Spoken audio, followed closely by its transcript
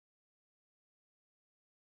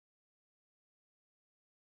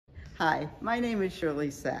Hi, my name is Shirley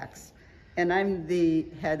Sachs, and I'm the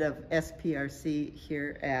head of SPRC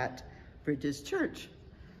here at Bridges Church.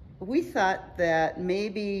 We thought that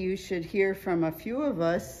maybe you should hear from a few of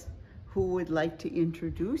us who would like to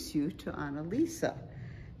introduce you to Annalisa.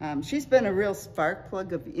 She's been a real spark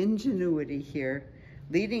plug of ingenuity here,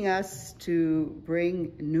 leading us to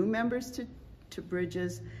bring new members to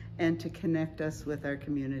Bridges and to connect us with our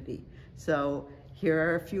community. So here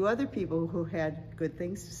are a few other people who had good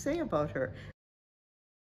things to say about her.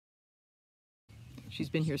 She's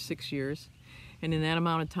been here 6 years, and in that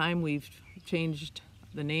amount of time we've changed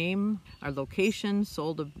the name, our location,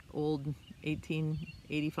 sold an old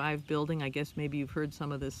 1885 building. I guess maybe you've heard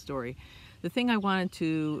some of this story. The thing I wanted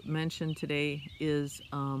to mention today is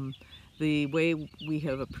the way we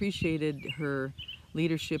have appreciated her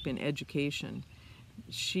leadership in education.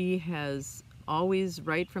 She has always,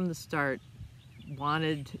 right from the start,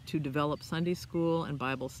 wanted to develop Sunday school and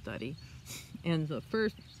Bible study. And the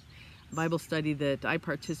first Bible study that I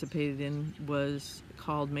participated in was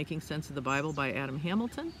called Making Sense of the Bible by Adam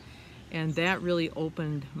Hamilton. And that really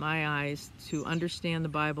opened my eyes to understand the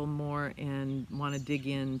Bible more and want to dig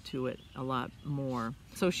into it a lot more.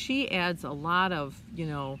 So she adds a lot of,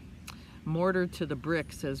 mortar to the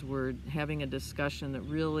bricks as we're having a discussion that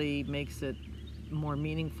really makes it more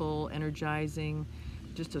meaningful, energizing,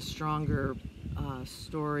 just a stronger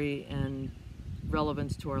story and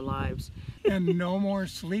relevance to our lives. And no more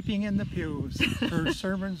sleeping in the pews. Her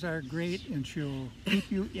sermons are great and she'll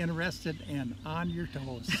keep you interested and on your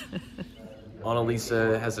toes.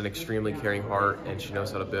 Annalisa has an extremely caring heart and she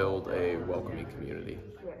knows how to build a welcoming community.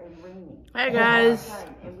 Hi guys,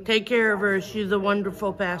 take care of her. She's a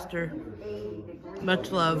wonderful pastor.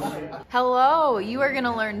 Much love. Hello, you are going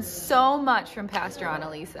to learn so much from Pastor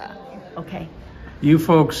Annalisa. Okay. You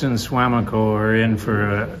folks in Suamico are in for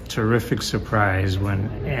a terrific surprise when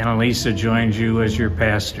Annalisa joins you as your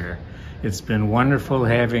pastor. It's been wonderful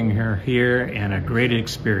having her here and a great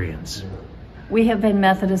experience. We have been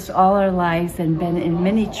Methodist all our lives and been in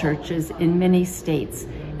many churches in many states.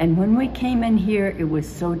 And when we came in here, it was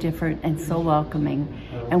so different and so welcoming.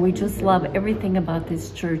 And we just love everything about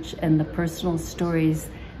this church and the personal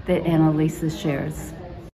stories that Annalisa shares.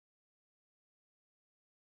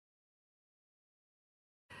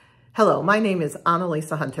 Hello, my name is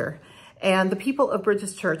Annalisa Hunter, and the people of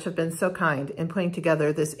Bridges Church have been so kind in putting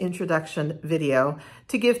together this introduction video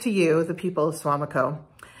to give to you, the people of Suamico.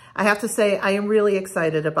 I have to say, I am really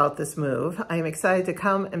excited about this move. I am excited to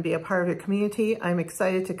come and be a part of your community. I'm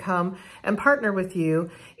excited to come and partner with you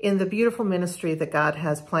in the beautiful ministry that God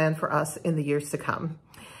has planned for us in the years to come.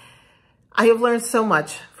 I have learned so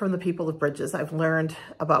much from the people of Bridges. I've learned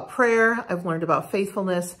about prayer. I've learned about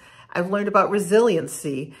faithfulness. I've learned about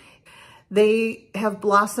resiliency. They have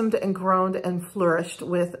blossomed and grown and flourished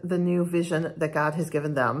with the new vision that God has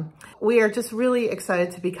given them. We are just really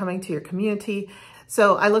excited to be coming to your community.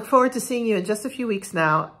 So I look forward to seeing you in just a few weeks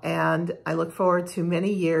now, and I look forward to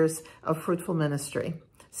many years of fruitful ministry.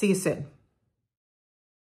 See you soon.